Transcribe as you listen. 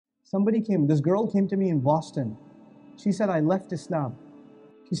This girl came to me in Boston. She said, I left Islam.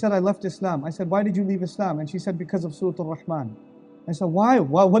 She said, I left Islam. I said, why did you leave Islam? And she said, because of Surah Al-Rahman. I said, why?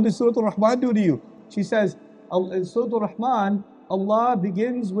 What did Surah Al-Rahman do to you? She says, in Surah Al-Rahman, Allah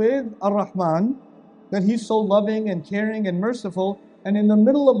begins with Ar-Rahman, that He's so loving and caring and merciful. And in the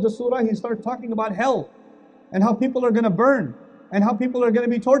middle of the surah, He starts talking about hell and how people are going to burn and how people are going to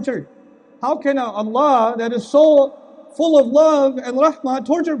be tortured. How can Allah, that is so full of love and rahmah,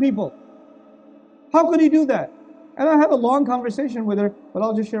 torture people? How could He do that? And I had a long conversation with her, but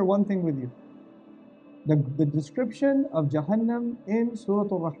I'll just share one thing with you. The description of Jahannam in Surah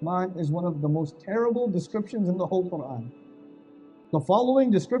Al-Rahman is one of the most terrible descriptions in the whole Quran. The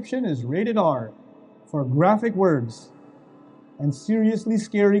following description is rated R for graphic words and seriously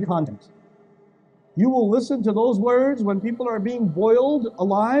scary content. You will listen to those words when people are being boiled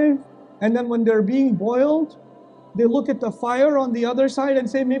alive, and then when they're being boiled, they look at the fire on the other side and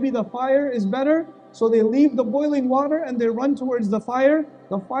say, maybe the fire is better. So they leave the boiling water and they run towards the fire.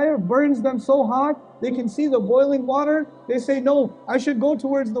 The fire burns them so hot, they can see the boiling water. They say, no, I should go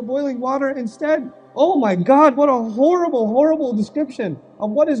towards the boiling water instead. Oh my God, what a horrible, horrible description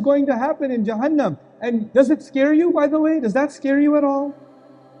of what is going to happen in Jahannam. And does it scare you, by the way? Does that scare you at all?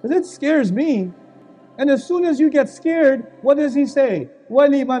 Because it scares me. And as soon as you get scared, what does He say?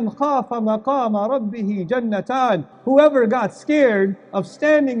 وَلِمَنْ خَافَ مَقَامَ رَبِّهِ جَنَّتَانِ. Whoever got scared of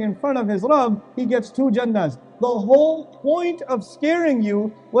standing in front of his Rabb, he gets 2 Jannahs. The whole point of scaring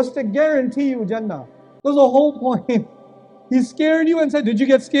you was to guarantee you Jannah. That's the whole point. He scared you and said, did you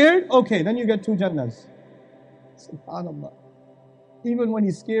get scared? Okay, then you get 2 Jannahs. SubhanAllah. Even when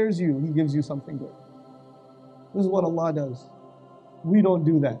He scares you, He gives you something good. This is what Allah does. We don't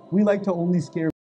do that. We like to only scare